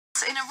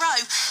in a row.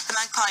 The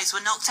Magpies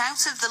were knocked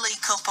out of the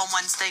League Cup on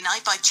Wednesday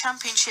night by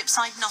Championship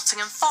side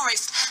Nottingham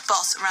Forest.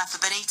 Boss Rafa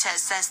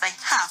Benitez says they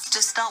have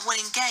to start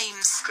winning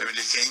games. Premier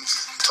League game,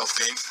 tough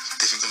game,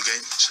 difficult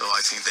game. So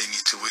I think they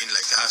need to win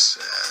like us,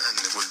 and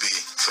it will be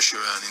for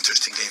sure an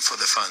interesting game for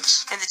the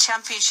fans. In the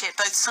Championship,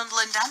 both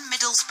Sunderland and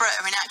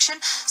Middlesbrough are in action.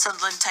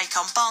 Sunderland take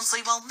on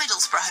Barnsley while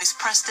Middlesbrough host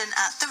Preston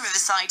at the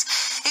Riverside.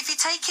 If you're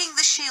taking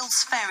the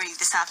Shields Ferry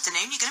this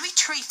afternoon, you're going to be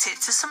treated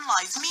to some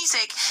live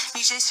music.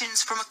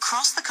 Musicians from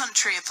across the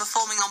country are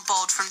performing on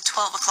board from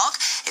 12 o'clock.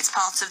 It's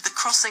part of the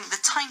Crossing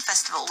the Tyne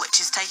Festival, which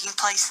is taking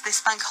place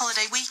this bank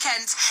holiday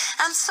weekend.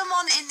 And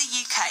someone in the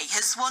UK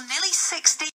has won nearly 60